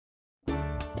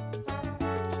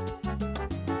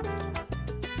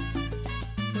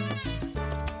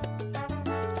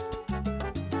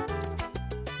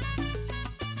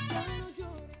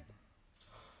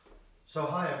So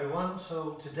hi everyone,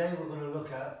 so today we're going to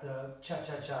look at the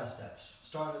cha-cha-cha steps.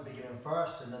 Start at the beginning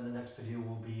first and then the next video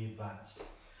will be advanced.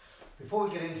 Before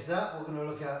we get into that, we're going to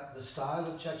look at the style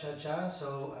of cha-cha-cha.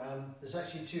 So there's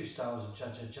actually two styles of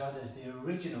cha-cha-cha. There's the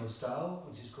original style,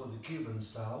 which is called the Cuban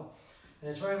style. And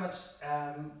it's very much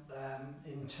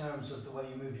in terms of the way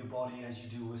you move your body as you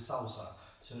do with salsa.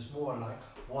 So it's more like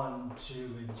 1, 2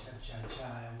 in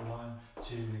cha-cha-cha and 1,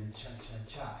 2 in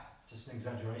cha-cha-cha. Just an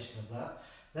exaggeration of that.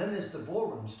 Then there's the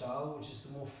ballroom style, which is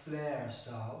the more flair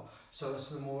style. So it's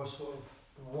the more sort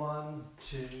of 1,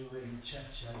 2 in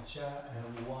cha-cha-cha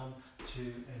and 1, 2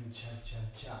 in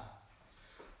cha-cha-cha.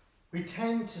 We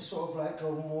tend to sort of like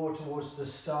go more towards the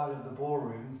style of the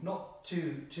ballroom, not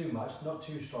too much, not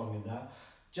too strong in that,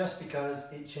 just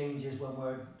because it changes when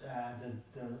we're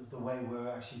the way we're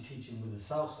actually teaching with the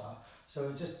salsa. So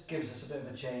it just gives us a bit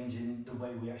of a change in the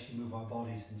way we actually move our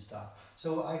bodies and stuff.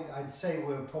 So I'd say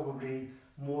we're probably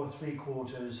more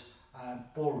 3/4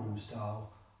 ballroom style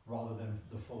rather than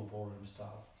the full ballroom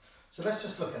style. So let's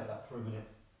just look at that for a minute.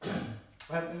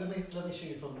 Let me show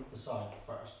you from the side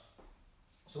first.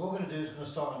 So what we're going to do is we're going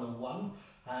to start on the 1.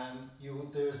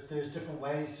 There's different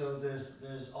ways, so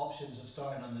there's options of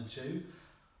starting on the 2.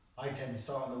 I tend to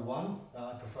start on the 1.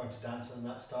 I prefer to dance in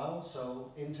that style.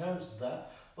 So in terms of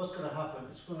that, what's going to happen?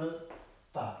 It's going to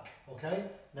back.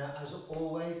 Okay. Now, as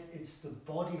always, it's the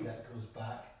body that goes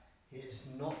back. It is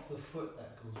not the foot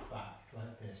that goes back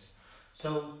like this.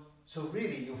 So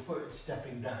really, your foot is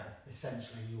stepping down.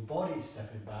 Essentially, your body's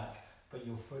stepping back, but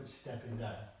your foot's stepping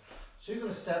down. So you're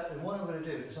going to step, and what I'm going to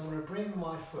do is I'm going to bring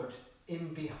my foot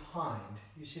in behind.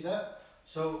 You see that?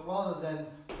 So rather than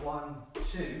 1,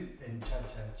 2 in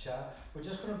cha-cha-cha, we're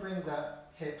just going to bring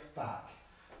that hip back.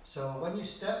 So when you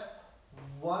step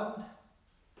 1,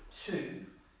 2,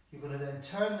 you're going to then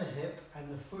turn the hip and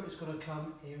the foot is going to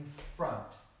come in front.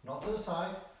 Not to the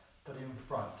side, but in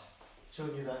front.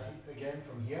 Showing you that again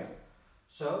from here.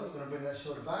 So you're going to bring that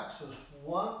shoulder back. So it's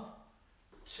 1,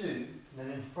 2, and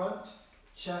then in front,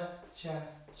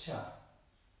 cha-cha-cha.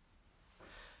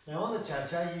 Now on the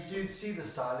cha-cha, you do see the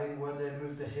styling where they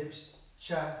move the hips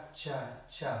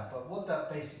cha-cha-cha. But what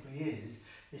that basically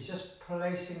is just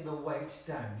placing the weight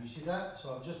down. You see that?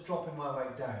 So I'm just dropping my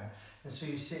weight down. And so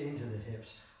you sit into the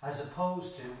hips, as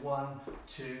opposed to 1,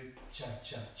 2,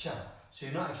 cha-cha-cha. So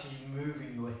you're not actually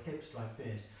moving your hips like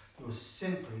this. You're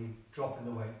simply dropping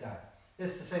the weight down.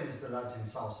 It's the same as the lads in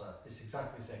salsa. It's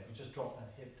exactly the same. You just drop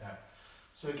that hip down.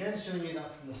 So again, showing you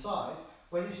that from the side,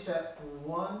 when you step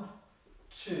 1,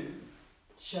 2,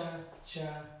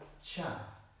 cha-cha-cha.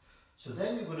 So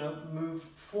then you're going to move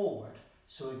forward.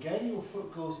 So again, your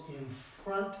foot goes in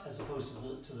front as opposed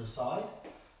to the side.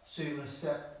 So you're going to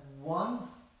step 1,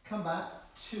 come back,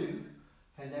 2,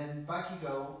 and then back you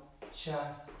go,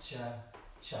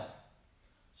 cha-cha-cha.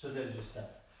 So there's your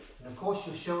step. And of course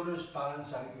your shoulders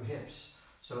balance out your hips.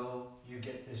 So you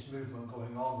get this movement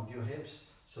going on with your hips,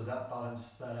 so that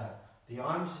balances that out. The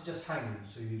arms are just hanging,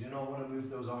 so you do not want to move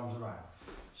those arms around.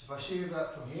 So if I show you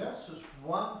that from here, so it's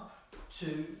 1,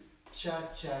 2,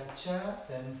 cha-cha-cha,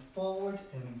 then forward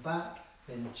and back,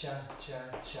 then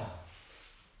cha-cha-cha.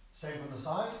 Same from the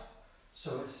side.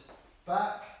 So it's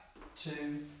back,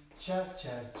 2,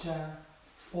 cha-cha-cha,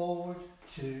 forward,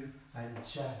 2, and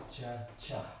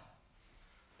cha-cha-cha.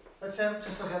 Let's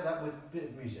just look at that with a bit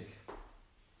of music.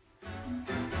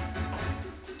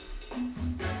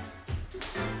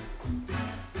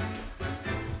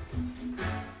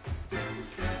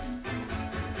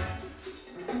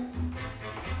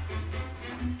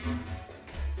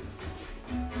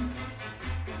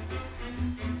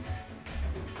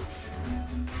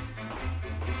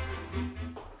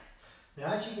 Now,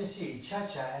 as you can see,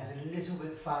 cha-cha is a little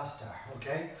bit faster,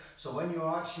 okay? So when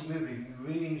you're actually moving, you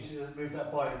really need to move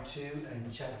that body to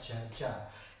and cha-cha-cha,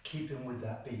 keeping with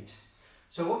that beat.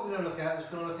 So what we're going to look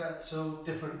at is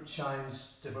different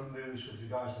shines, different moves with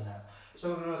regards to that. So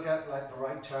we're going to look at like the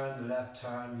right turn, the left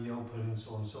turn, the open, and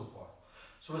so on and so forth.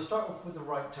 So we'll start off with the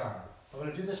right turn. I'm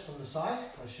going to do this from the side.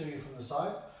 I'll show you from the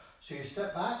side. So you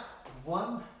step back,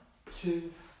 1,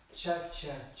 2,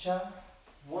 cha-cha-cha,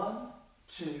 1,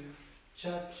 2,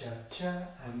 cha-cha-cha,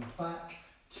 and back,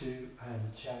 2,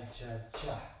 and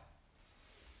cha-cha-cha.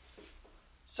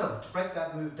 So, to break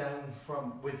that move down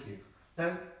with you.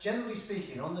 Now, generally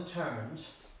speaking, on the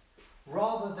turns,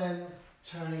 rather than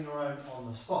turning around on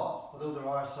the spot, although there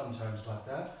are some turns like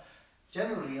that,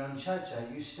 generally on cha-cha,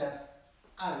 you step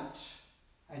out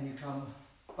and you come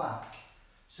back.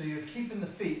 So you're keeping the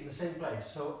feet in the same place.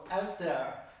 So out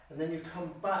there, and then you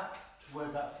come back to where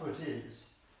that foot is,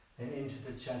 and into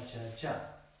the cha-cha-cha.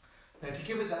 Now to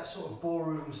give it that sort of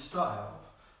ballroom style,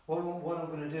 what I'm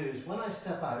going to do is when I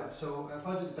step out, so if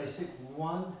I do the basic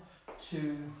 1,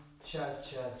 2,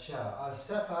 cha-cha-cha, I'll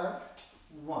step out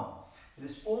 1. And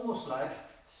it's almost like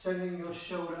sending your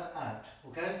shoulder out,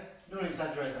 okay? Don't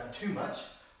exaggerate that too much,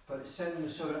 but sending the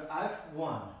shoulder out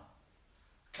 1.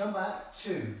 Come back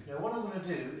 2. Now what I'm going to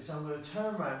do is I'm going to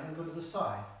turn around and go to the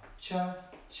side. Cha,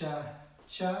 cha,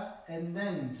 cha, and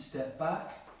then step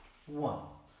back 1.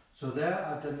 So there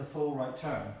I've done the full right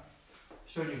turn.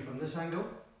 Showing you from this angle.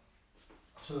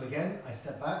 So again, I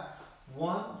step back,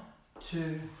 1,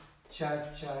 2, cha,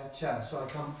 cha, cha. So I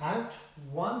come out,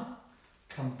 1,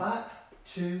 come back,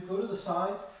 2, go to the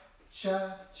side,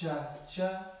 cha, cha,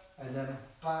 cha, and then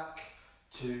back,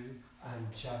 2,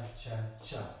 and cha, cha,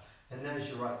 cha. And there's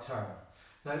your right turn.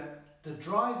 Now, the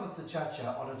drive of the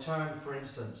cha-cha on a turn, for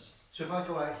instance, so if I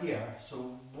go out here,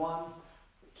 so 1,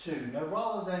 2. Now,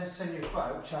 rather than send your foot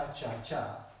out, cha, cha,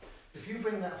 cha, if you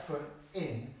bring that foot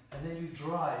in, and then you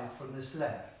drive from this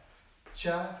leg,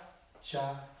 cha,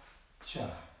 cha, cha.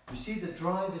 You see the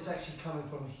drive is actually coming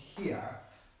from here,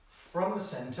 from the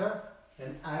center,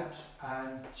 and out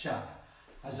and cha,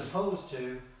 as opposed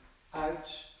to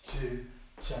out to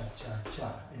cha, cha,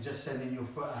 cha, and just sending your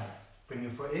foot out. Bring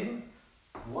your foot in,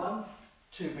 1,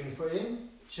 2, bring your foot in,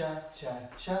 cha, cha,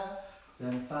 cha,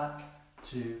 then back,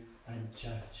 2, and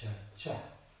cha, cha, cha.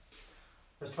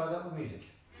 Let's try that with music.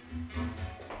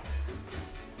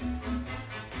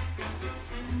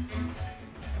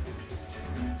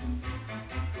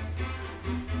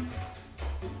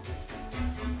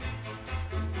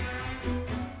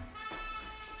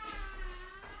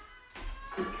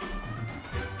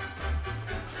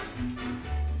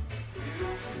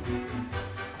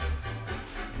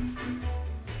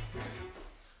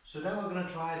 So now we're going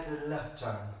to try the left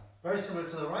turn. Very similar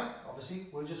to the right, obviously,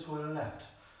 we're just going left.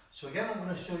 So again, I'm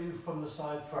going to show you from the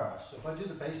side first. So if I do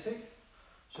the basic,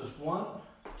 so it's 1,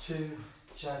 2,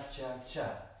 cha, cha, cha.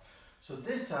 So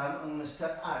this time I'm going to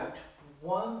step out,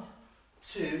 1,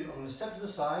 2, I'm going to step to the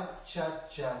side, cha,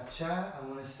 cha, cha. I'm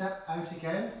going to step out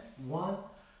again, 1,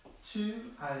 2,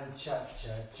 and cha,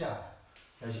 cha, cha.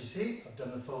 As you see, I've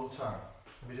done the full turn.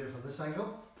 Let me do it from this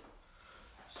angle.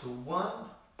 So 1,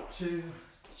 2,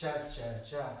 cha, cha,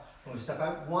 cha. I'm going to step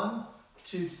out, 1,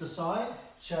 2 to the side,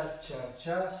 cha, cha,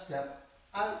 cha, step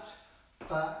out,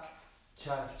 back,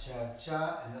 cha, cha,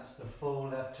 cha, and that's the full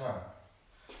left turn.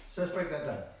 So let's break that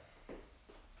down.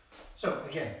 So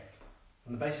again,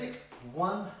 from the basic,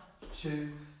 1,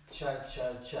 2, cha,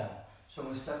 cha, cha. So I'm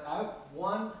going to step out,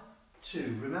 1,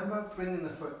 2. Remember, bringing the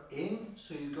foot in,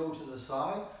 so you go to the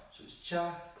side, so it's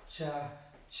cha, cha,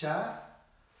 cha.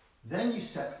 Then you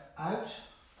step out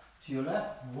to your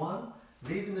left, 1,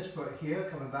 leaving this foot here,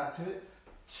 coming back to it,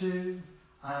 2,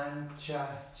 and cha,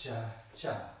 cha,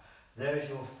 cha. There's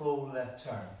your full left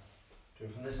turn. Do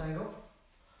it from this angle.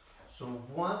 So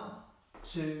 1,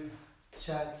 2,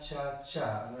 cha, cha,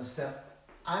 cha. I'm going to step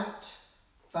out,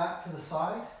 back to the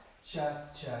side, cha,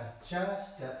 cha, cha.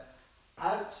 Step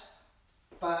out,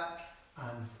 back,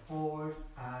 and forward,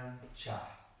 and cha.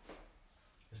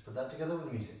 Let's put that together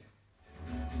with music.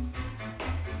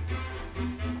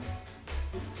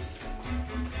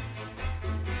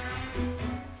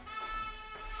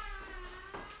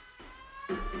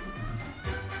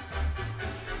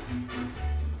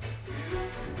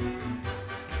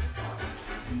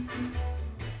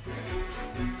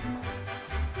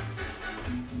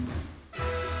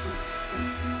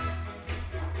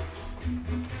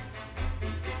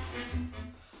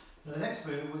 The next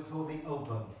move we call the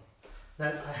open.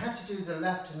 Now I had to do the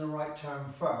left and the right turn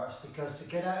first because to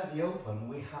get out of the open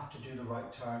we have to do the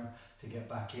right turn to get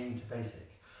back into basic.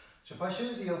 So if I show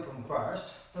you the open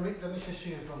first, let me just show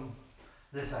you from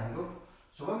this angle.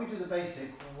 So when we do the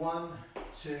basic, 1,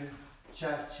 2,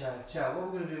 cha, cha, cha,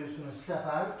 what we're going to do is we're going to step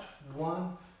out,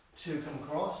 1, 2, come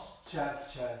across, cha,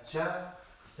 cha, cha,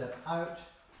 step out,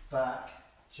 back,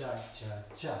 cha,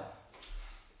 cha, cha.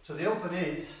 So the open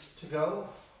is to go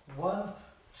 1,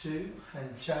 2,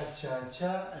 and cha, cha,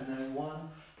 cha, and then 1,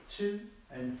 2,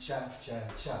 and cha, cha,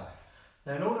 cha.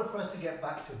 Now in order for us to get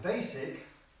back to basic,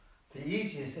 the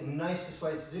easiest and nicest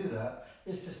way to do that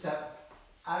is to step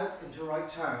out into right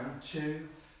turn, 2,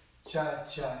 cha,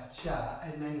 cha, cha,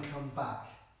 and then come back.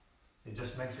 It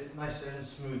just makes it nicer and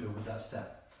smoother with that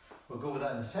step. We'll go over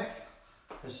that in a sec.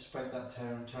 Let's just break that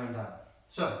turn down.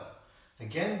 So,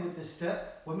 again with this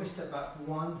step, when we step back,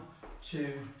 1,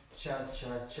 2, cha,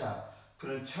 cha, cha.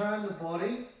 Going to turn the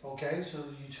body, okay, so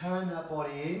you turn that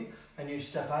body in and you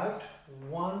step out,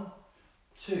 1,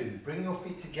 2. Bring your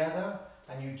feet together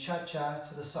and you cha, cha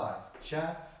to the side.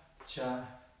 Cha, cha,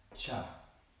 cha.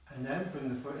 And then bring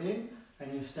the foot in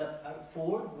and you step out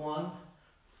forward, 1,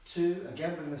 2,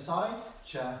 again bring the side,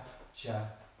 cha, cha,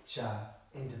 cha,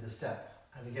 into the step,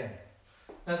 and again.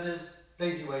 Now there's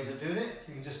lazy ways of doing it.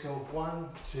 You can just go 1,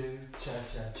 2, cha,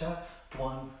 cha, cha,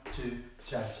 1, 2,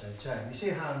 cha, cha, cha. You see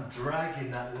how I'm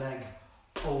dragging that leg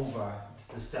over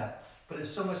into the step, but it's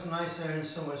so much nicer and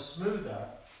so much smoother.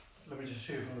 Let me just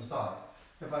show you from the side.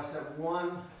 If I step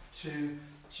 1, 2,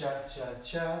 cha, cha,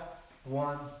 cha,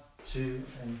 1, 2,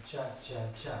 and cha, cha,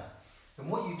 cha. And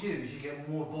what you do is you get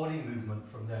more body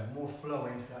movement from there, more flow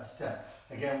into that step.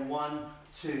 Again, 1,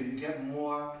 2, you get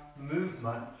more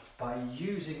movement by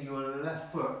using your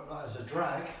left foot not as a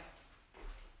drag,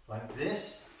 like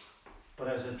this, but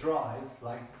as a drive,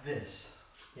 like this,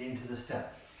 into the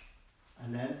step.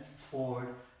 And then forward,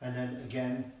 and then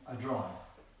again, a drive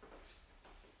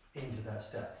into that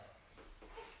step.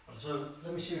 So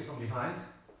let me show you from behind.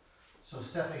 So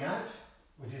stepping out,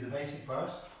 we do the basic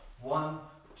first. 1,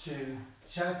 2,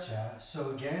 cha, cha.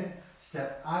 So again,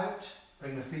 step out,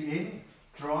 bring the feet in,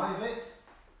 drive it,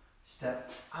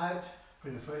 step out,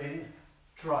 bring the foot in,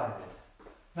 drive it.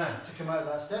 Now, to come out of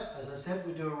that step, as I said,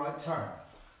 we do a right turn.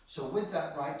 So with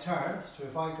that right turn, so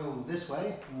if I go this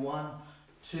way, 1,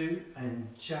 2, and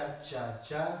cha, cha,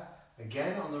 cha.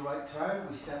 Again, on the right turn,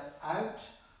 we step out,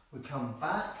 we come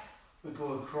back, we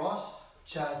go across,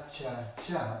 cha, cha,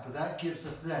 cha. But that gives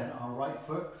us then our right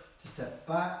foot to step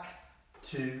back,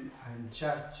 2, and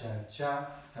cha, cha, cha,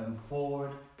 and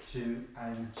forward, 2,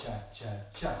 and cha, cha,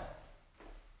 cha.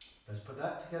 Let's put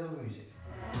that together with music.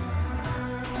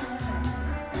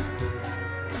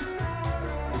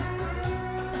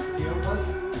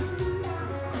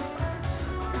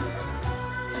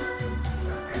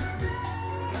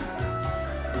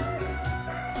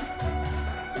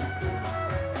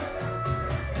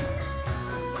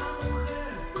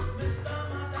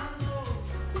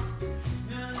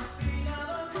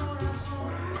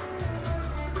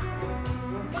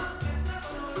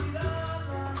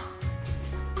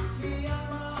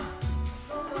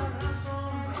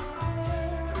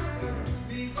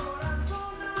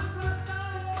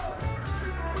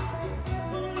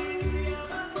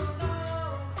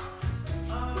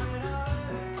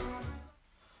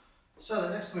 So the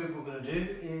next move we're going to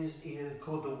do is either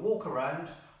called the walk around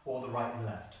or the right and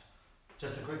left.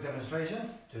 Just a quick demonstration,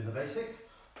 doing the basic.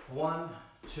 1,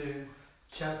 2,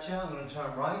 cha cha, I'm going to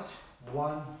turn right.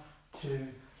 1, 2,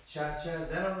 cha cha,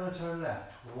 then I'm going to turn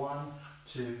left. 1,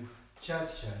 2, cha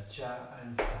cha cha,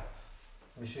 and stop.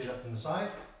 Let me show you that from the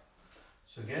side.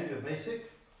 So again, do a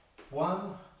basic.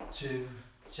 1, 2,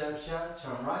 cha cha,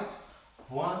 turn right.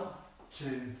 1,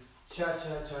 2, cha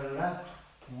cha, turn left.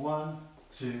 1,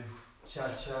 2, cha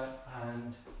cha,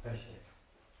 and basic.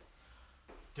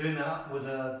 Doing that with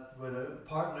a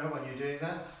partner, when you're doing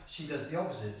that, she does the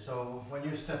opposite. So when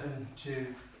you're stepping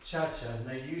to cha cha,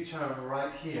 now you turn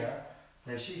right here.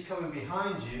 Now she's coming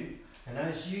behind you, and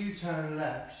as you turn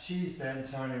left, she's then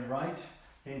turning right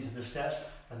into the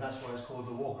step, and that's why it's called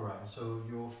the walk around. So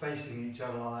you're facing each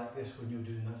other like this when you're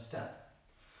doing that step.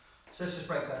 So let's just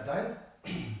break that down.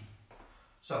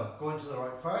 So going to the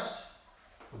right first,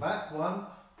 go back, 1,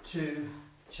 2,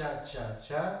 cha cha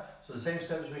cha. So the same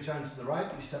step as we turn to the right,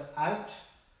 you step out,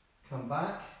 come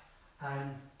back,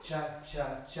 and cha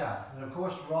cha cha. And of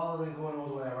course, rather than going all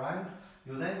the way around,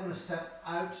 you're then going to step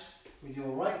out with your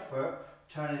right foot,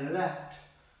 turning left,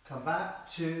 come back,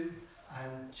 2,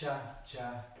 and cha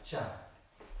cha cha.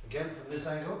 Again from this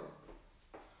angle.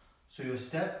 So your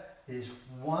step is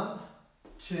 1,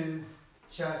 2,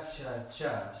 cha cha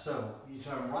cha. So you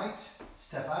turn right,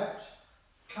 step out,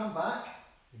 come back,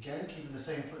 again keeping the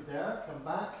same foot there, come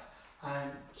back,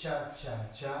 and cha cha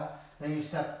cha. Then you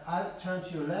step out, turn to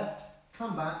your left,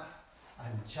 come back,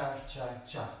 and cha cha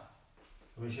cha.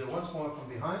 Let me show you once more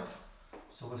from behind.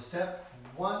 So we'll step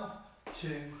 1, 2,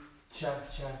 cha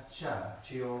cha cha.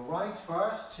 To your right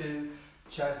first, 2,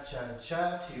 cha cha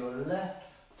cha. To your left,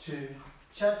 2,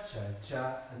 cha cha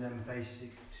cha, and then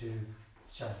basic 2,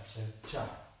 cha cha cha.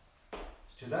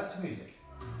 Let's do that to music.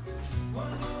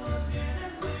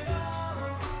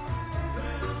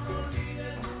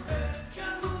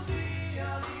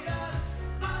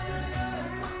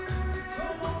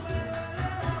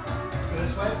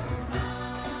 This way.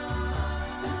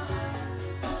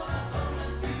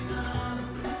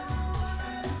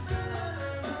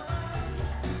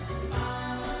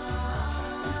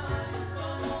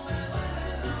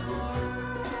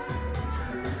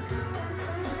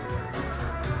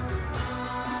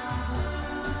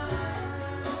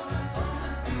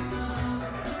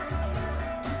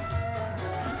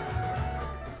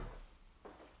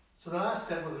 So the last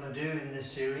step we're going to do in this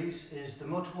series is the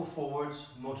multiple forwards,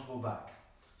 multiple back.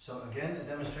 So again, a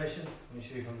demonstration, let me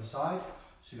show you from the side.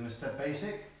 So you're going to step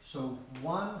basic, So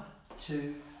 1,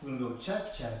 2, we're going to go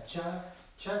cha-cha-cha,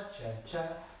 cha-cha-cha,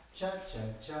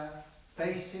 cha-cha-cha,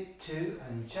 basic 2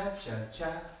 and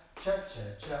cha-cha-cha,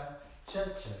 cha-cha-cha,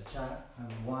 cha-cha-cha,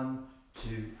 and 1, 2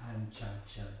 and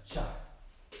cha-cha-cha.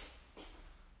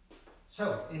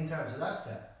 So, in terms of that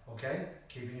step, okay,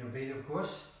 keeping your beat of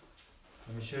course,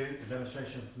 let me show you the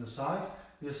demonstration from the side.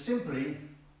 You're simply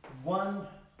 1,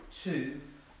 2,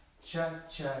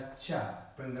 cha-cha-cha,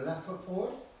 bring the left foot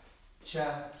forward,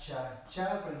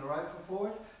 cha-cha-cha, bring the right foot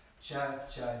forward,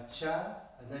 cha-cha-cha,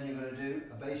 and then you're going to do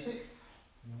a basic,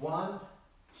 1,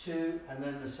 2, and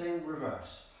then the same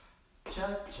reverse,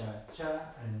 cha-cha-cha,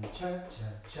 and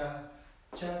cha-cha-cha,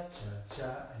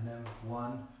 cha-cha-cha, and then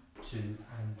 1, 2,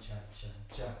 and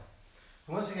cha-cha-cha.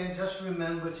 And once again, just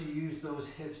remember to use those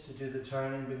hips to do the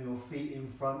turning, bring your feet in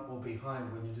front or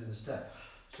behind when you do the step.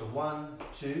 So 1,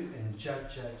 2, and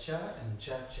cha-cha-cha, and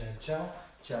cha-cha-cha,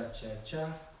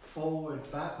 cha-cha-cha, forward,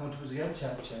 back, on towards again,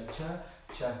 cha-cha-cha,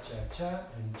 cha-cha-cha,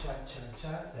 and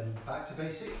cha-cha-cha, then back to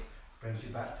basic, brings you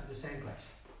back to the same place.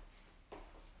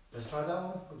 Let's try that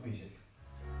one with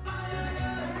music.